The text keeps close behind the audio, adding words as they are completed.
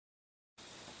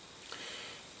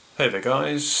Hey there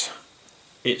guys,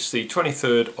 it's the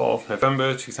 23rd of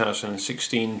November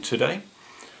 2016 today.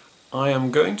 I am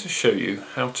going to show you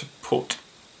how to put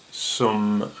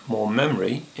some more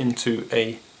memory into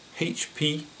a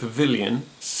HP Pavilion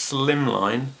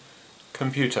Slimline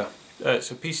computer.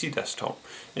 It's a PC desktop.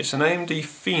 It's an AMD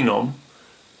Phenom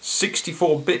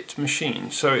 64-bit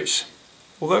machine, so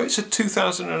although it's a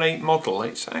 2008 model,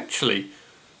 it's actually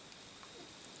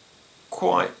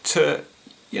quite,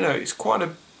 it's quite a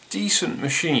decent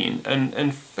machine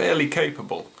and fairly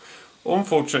capable.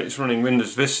 Unfortunately, it's running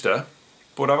Windows Vista,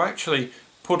 but I've actually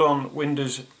put on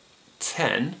Windows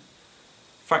 10,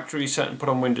 factory reset and put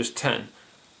on Windows 10,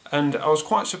 and I was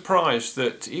quite surprised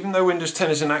that even though Windows 10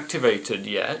 isn't activated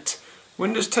yet,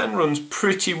 Windows 10 runs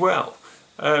pretty well.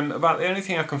 About the only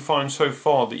thing I can find so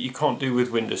far that you can't do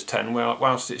with Windows 10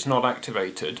 whilst it's not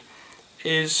activated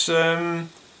is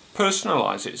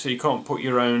personalize it, so you can't put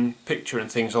your own picture and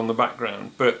things on the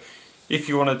background. But if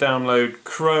you want to download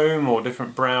Chrome or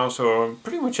different browser or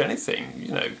pretty much anything,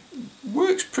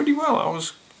 works pretty well. I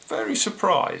was very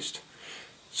surprised.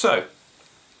 So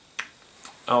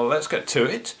let's get to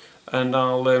it, and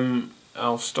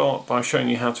I'll start by showing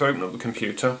you how to open up the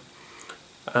computer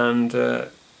and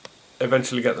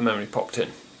eventually get the memory popped in.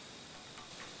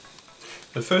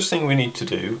 The first thing we need to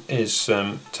do is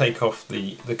take off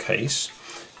the case.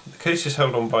 The case is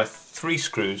held on by 3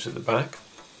 screws at the back.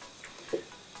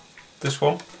 This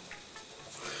one,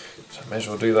 so I may as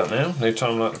well do that now, no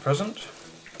time like the present.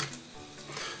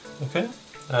 Okay,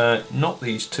 not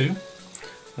these two,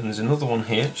 and there's another one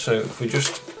here, so if we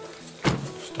just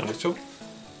stand it up.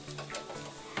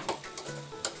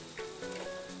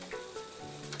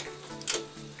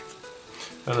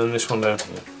 And then this one down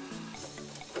here.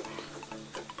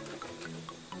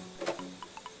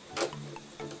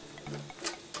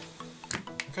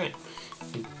 Okay,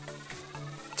 you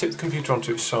tip the computer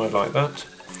onto its side like that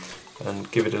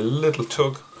and give it a little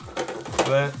tug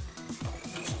there,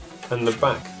 and the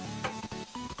back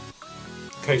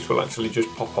case will actually just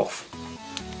pop off.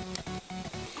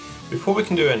 Before we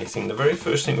can do anything, the very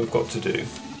first thing we've got to do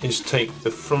is take the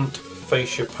front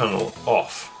fascia panel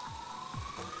off.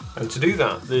 And to do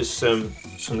that, there's some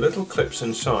little clips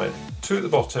inside, 2 at the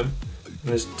bottom and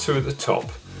there's 2 at the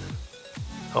top.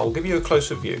 I'll give you a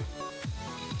closer view.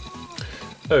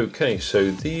 Okay,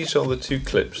 so these are the 2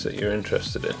 clips that you're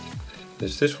interested in.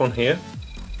 There's this one here,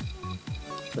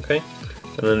 okay,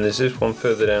 and then there's this one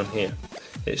further down here.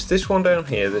 It's this one down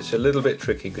here that's a little bit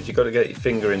tricky because you've got to get your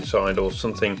finger inside or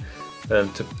something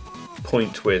to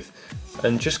point with,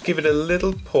 and just give it a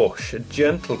little push, a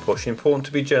gentle push. Important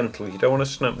to be gentle, you don't want to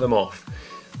snap them off.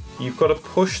 You've got to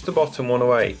push the bottom one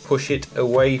away, push it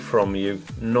away from you,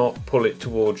 not pull it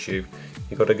towards you.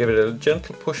 You've got to give it a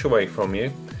gentle push away from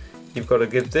you. You've got to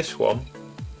give this one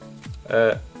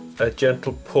a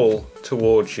gentle pull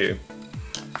towards you,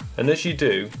 and as you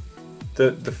do,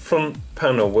 the front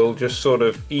panel will just sort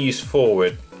of ease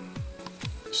forward.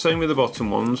 Same with the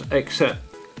bottom ones, except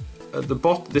at the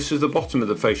bottom, this is the bottom of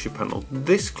the fascia panel.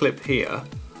 This clip here,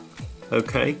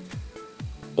 okay,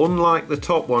 unlike the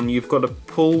top one, you've got to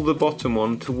pull the bottom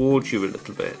one towards you a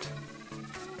little bit,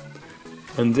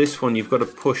 and this one you've got to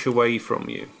push away from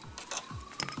you.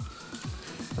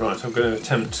 Right, I'm going to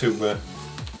attempt to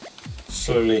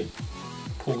slowly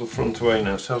pull the front away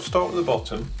now. So I'll start with the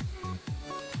bottom.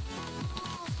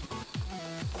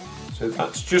 So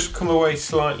that's just come away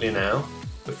slightly now.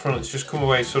 The front's just come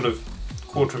away sort of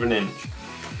 1/4 of an inch.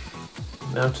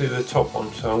 Now to the top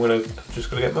one. So I'm just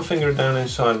going to get my finger down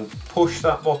inside and push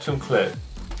that bottom clip,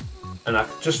 and I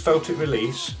just felt it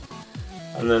release,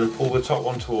 and then pull the top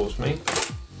one towards me.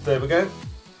 There we go.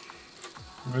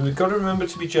 We've got to remember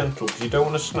to be gentle because you don't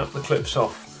want to snap the clips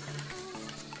off.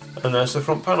 And there's the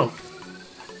front panel.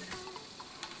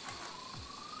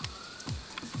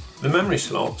 The memory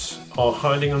slots are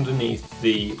hiding underneath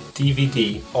the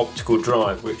DVD optical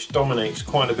drive, which dominates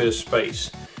quite a bit of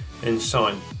space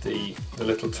inside the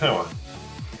little tower.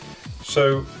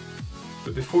 So,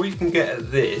 but before you can get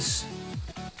at this,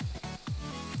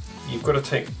 you've got to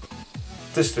take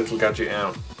this little gadget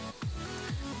out,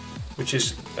 which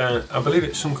is, I believe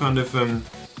it's some kind of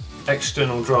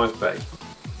external drive bay.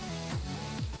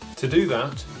 To do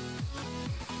that,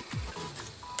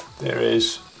 there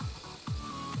is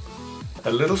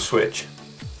a little switch.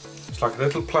 It's like a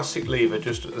little plastic lever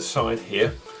just at the side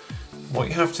here. What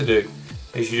you have to do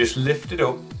is you just lift it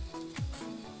up,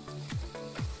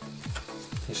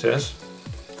 it says.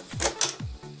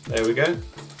 There we go.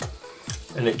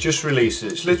 And it just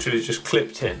releases. It's literally just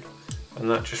clipped in, and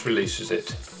that just releases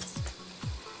it.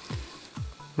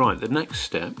 Right, the next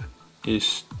step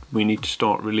is we need to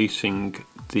start releasing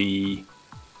the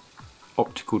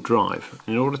optical drive.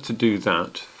 In order to do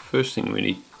that, first thing we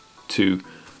need to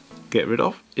get rid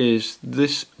of is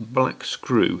this black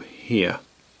screw here.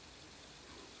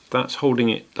 That's holding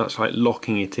it, that's like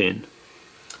locking it in.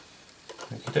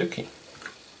 Okie dokie.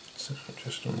 So I'll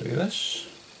just undo this.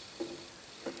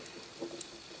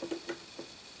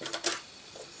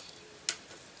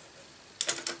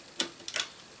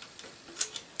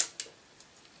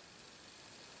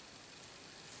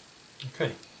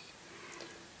 Okay.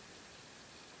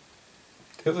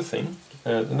 The other thing,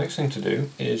 the next thing to do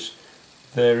is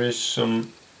there is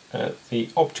some the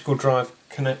optical drive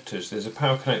connectors. There's a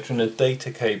power connector and a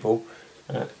data cable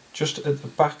just at the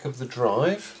back of the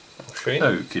drive. I'll show you.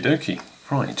 Okie dokie.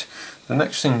 Right. The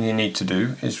next thing you need to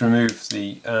do is remove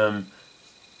the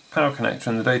power connector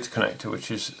and the data connector,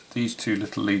 which is these two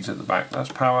little leads at the back.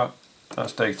 That's power,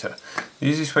 that's data. The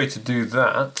easiest way to do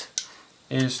that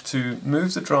is to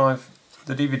move the drive,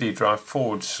 the DVD drive,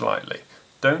 forward slightly.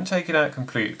 Don't take it out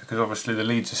completely because obviously the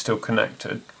leads are still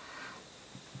connected.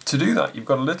 To do that, you've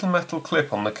got a little metal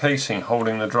clip on the casing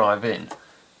holding the drive in.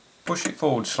 Push it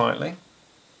forward slightly.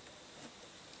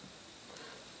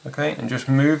 Okay, and just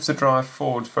move the drive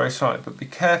forward very slightly, but be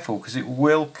careful because it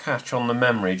will catch on the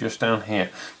memory just down here.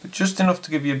 But just enough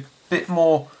to give you a bit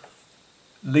more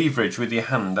leverage with your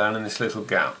hand down in this little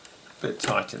gap. A bit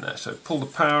tight in there. So pull the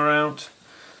power out,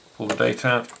 pull the data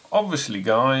out. Obviously,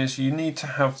 guys, you need to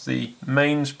have the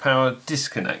mains power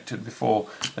disconnected before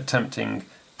attempting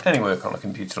any work on a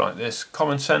computer like this.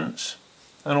 Common sense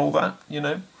and all that, you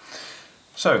know.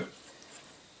 So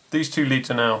these two leads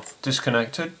are now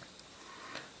disconnected.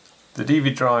 The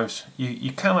DVD drives,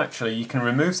 you can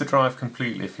remove the drive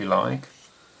completely if you like,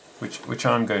 which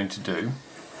I'm going to do.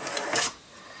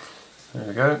 There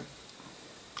we go.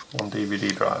 One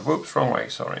DVD drive. Whoops, wrong way,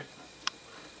 sorry.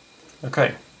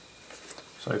 Okay,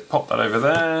 so pop that over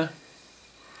there,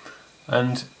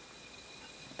 and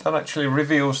that actually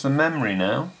reveals the memory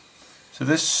now. So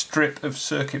this strip of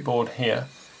circuit board here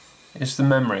is the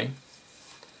memory,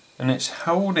 and it's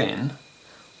held in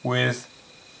with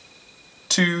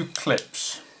two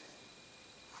clips.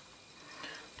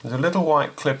 There's a little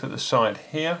white clip at the side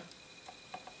here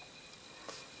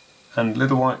and a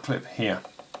little white clip here.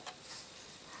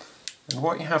 And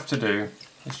what you have to do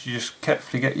is you just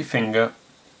carefully get your finger,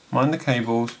 mind the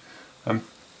cables, and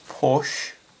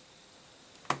push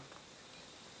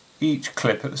each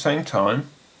clip at the same time,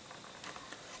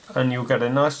 and you'll get a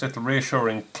nice little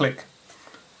reassuring click,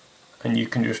 and you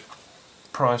can just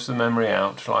prise the memory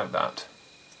out like that.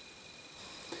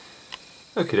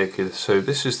 Okay, so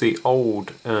this is the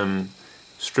old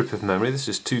strip of memory. This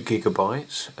is 2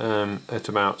 gigabytes at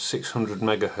about 600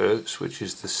 megahertz, which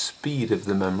is the speed of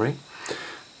the memory.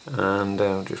 And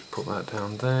I'll just put that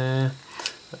down there.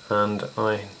 And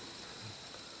I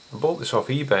bought this off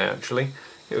eBay actually.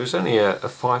 It was only a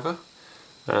 £5.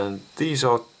 And these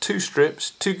are 2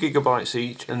 strips, 2 gigabytes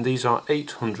each, and these are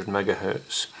 800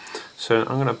 megahertz. So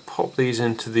I'm going to pop these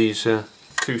into these 2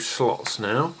 slots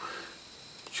now,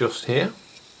 just here.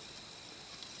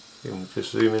 You can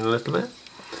just zoom in a little bit.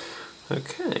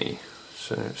 Okay,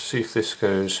 so let's see if this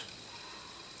goes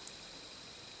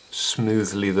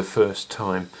smoothly the first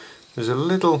time. There's a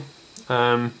little,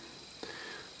 obviously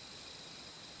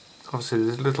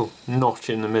there's a little notch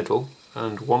in the middle,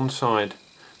 and one side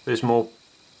there's more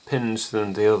pins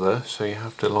than the other, so you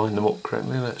have to line them up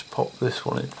correctly. Let's pop this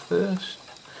one in first.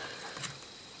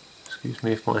 Excuse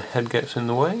me if my head gets in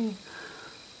the way.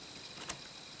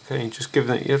 Okay, just give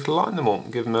them, you have to line them up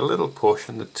and give them a little push,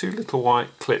 and the 2 little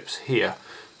white clips here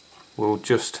will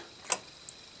just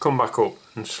come back up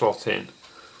and slot in.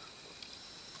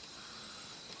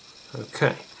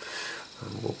 Okay,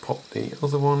 and we'll pop the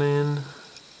other one in.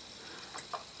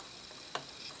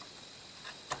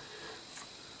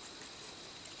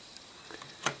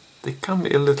 They can be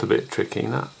a little bit tricky.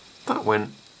 That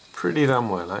went pretty damn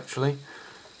well actually.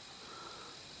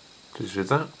 Pleased with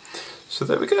that. So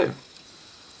there we go.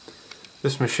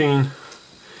 This machine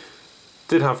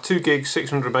did have 2 gigs,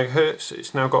 600 megahertz.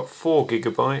 It's now got 4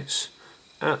 gigabytes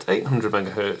at 800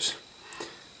 megahertz.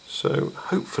 So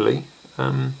hopefully,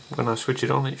 when I switch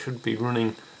it on, it should be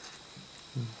running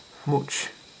much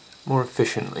more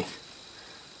efficiently.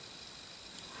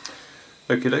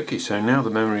 Okie dokie, so now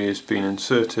the memory has been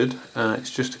inserted.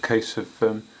 It's just a case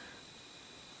of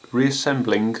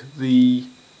reassembling the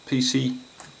PC,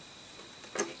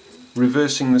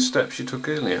 reversing the steps you took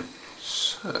earlier.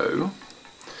 So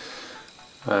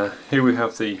here we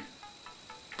have the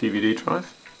DVD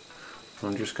drive.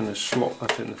 I'm just going to slot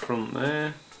that in the front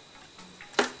there.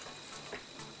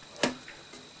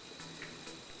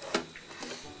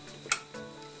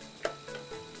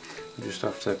 You just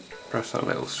have to press that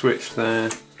little switch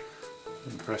there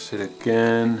and press it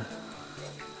again.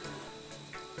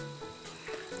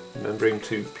 Remembering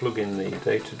to plug in the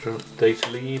data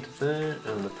lead there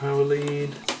and the power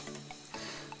lead.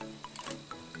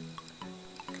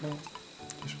 Okay.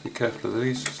 Just be careful of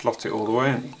these, slot it all the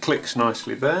way and it clicks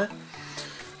nicely there.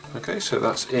 Okay, so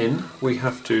that's in. We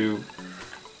have to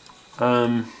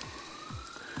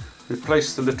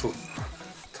replace the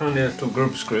tiny little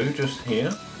grub screw just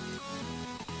here.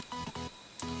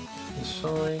 This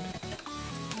side.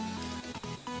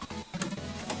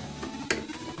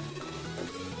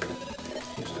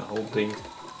 Just to hold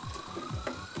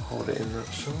it in that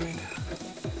side.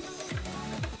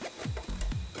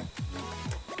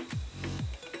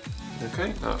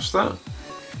 Okay, that's that.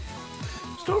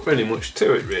 There's not really much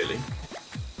to it really.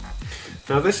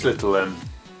 Now this little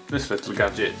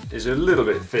gadget is a little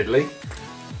bit fiddly.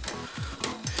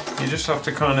 You just have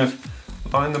to kind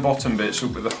of line the bottom bits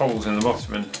up with the holes in the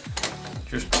bottom and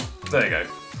just, there you go.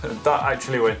 That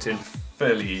actually went in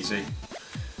fairly easy.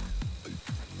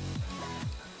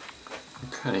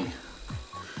 Okay,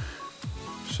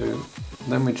 so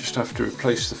then we just have to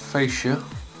replace the fascia.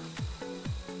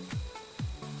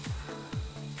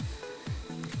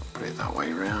 Put it that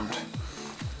way round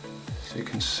so you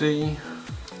can see.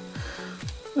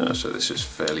 So this is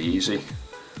fairly easy.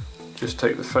 Just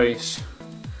take the face,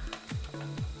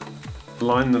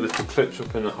 line the little clips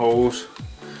up in the holes,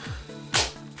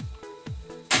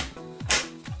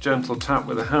 gentle tap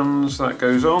with the hands, that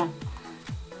goes on.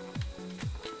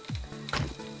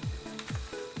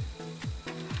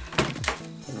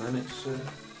 And then it's a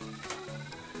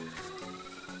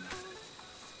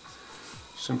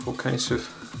simple case of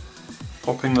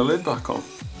popping the lid back on.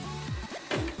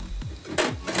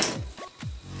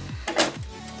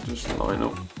 Just line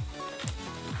up.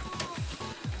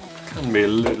 Can be a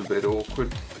little bit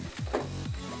awkward.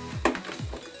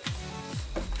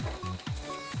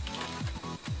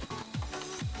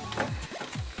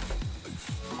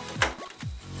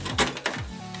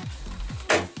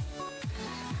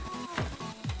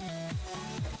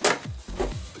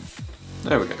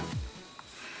 There we go.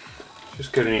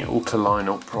 Just getting it all to line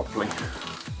up properly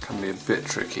can be a bit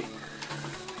tricky,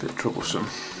 a bit troublesome.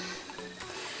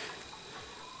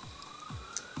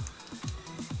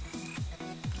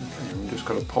 Just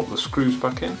got to pop the screws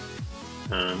back in,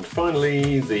 and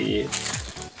finally the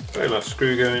very last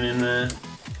screw going in there.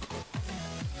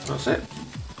 That's it,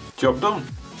 job done,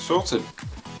 sorted.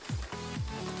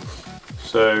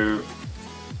 So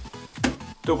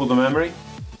double the memory,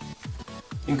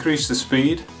 increase the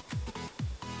speed,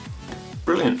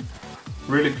 brilliant,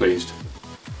 really pleased.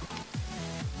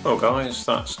 Well guys,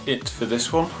 that's it for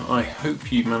this one. I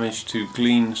hope you managed to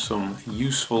glean some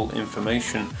useful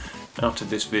information out of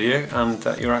this video and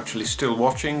that you're actually still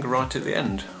watching right at the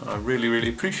end. I really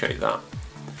appreciate that.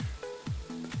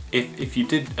 If you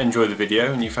did enjoy the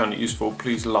video and you found it useful,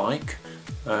 please like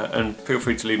and feel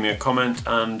free to leave me a comment,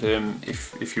 and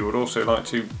if you would also like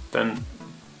to, then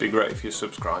be great if you're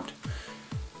subscribed.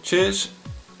 Cheers,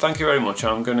 thank you very much.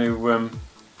 I'm going to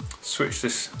switch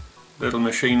this little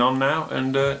machine on now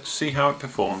and see how it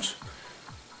performs.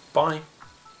 Bye.